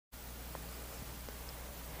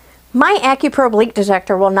My AccuProbe leak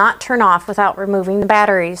detector will not turn off without removing the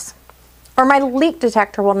batteries, or my leak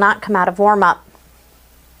detector will not come out of warm-up.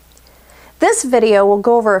 This video will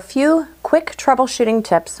go over a few quick troubleshooting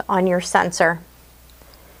tips on your sensor.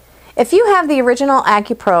 If you have the original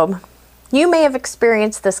AccuProbe, you may have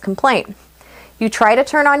experienced this complaint. You try to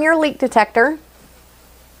turn on your leak detector,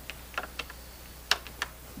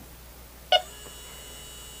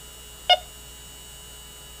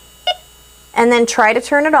 and then try to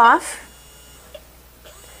turn it off,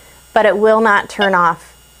 but it will not turn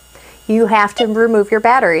off. You have to remove your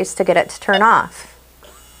batteries to get it to turn off.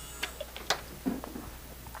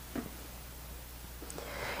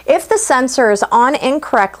 If the sensor is on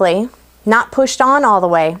incorrectly, not pushed on all the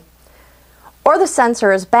way, or the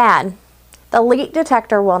sensor is bad, the leak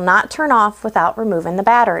detector will not turn off without removing the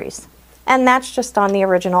batteries. And that's just on the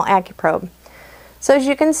original AccuProbe. So as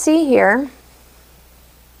you can see here,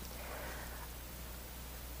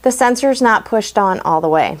 the sensor is not pushed on all the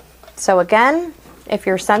way. So again, if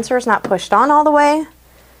your sensor is not pushed on all the way,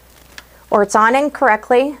 or it's on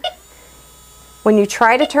incorrectly, when you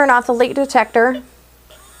try to turn off the leak detector,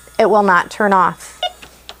 it will not turn off.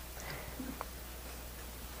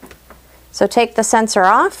 So take the sensor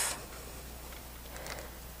off,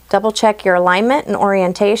 double check your alignment and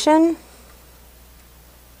orientation,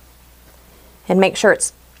 and make sure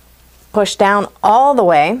it's pushed down all the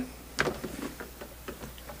way.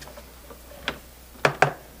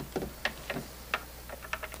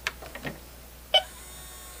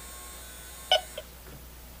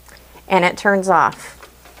 And it turns off.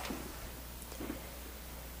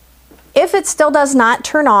 If it still does not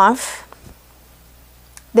turn off,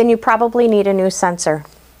 then you probably need a new sensor.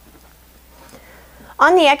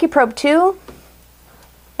 On the AccuProbe II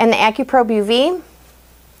and the AccuProbe UV,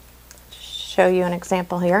 show you an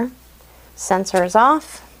example here. Sensor is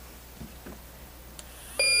off.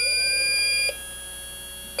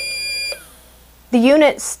 The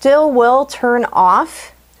unit still will turn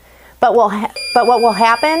off, but what will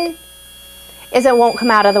happen is it won't come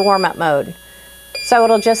out of the warm-up mode. So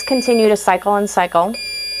it'll just continue to cycle and cycle,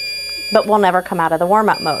 but will never come out of the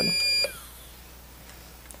warm-up mode.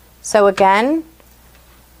 So again,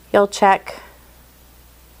 you'll check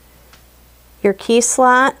your key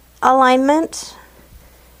slot alignment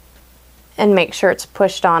and make sure it's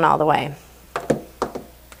pushed on all the way.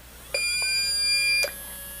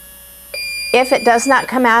 If it does not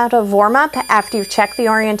come out of warm-up after you've checked the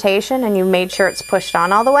orientation and you made sure it's pushed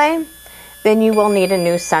on all the way, then you will need a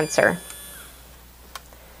new sensor.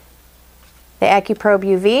 The AccuProbe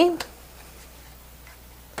UV,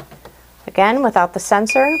 again without the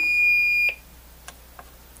sensor,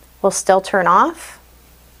 will still turn off,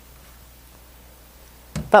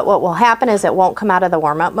 but what will happen is it won't come out of the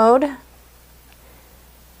warm-up mode.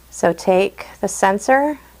 So take the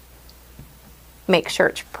sensor, make sure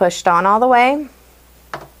it's pushed on all the way,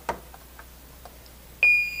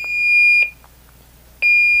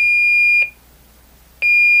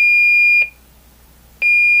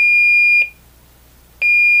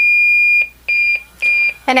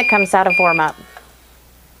 and it comes out of warm-up.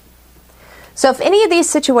 So if any of these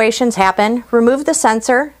situations happen, remove the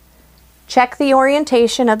sensor, check the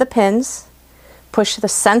orientation of the pins, push the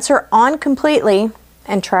sensor on completely,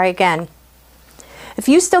 and try again. If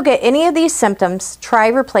you still get any of these symptoms, try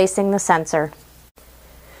replacing the sensor.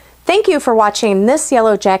 Thank you for watching this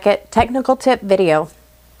Yellow Jacket technical tip video.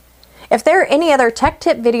 If there are any other tech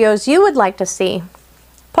tip videos you would like to see,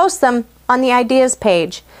 post them on the ideas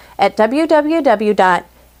page at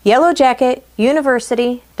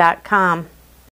www.yellowjacketuniversity.com.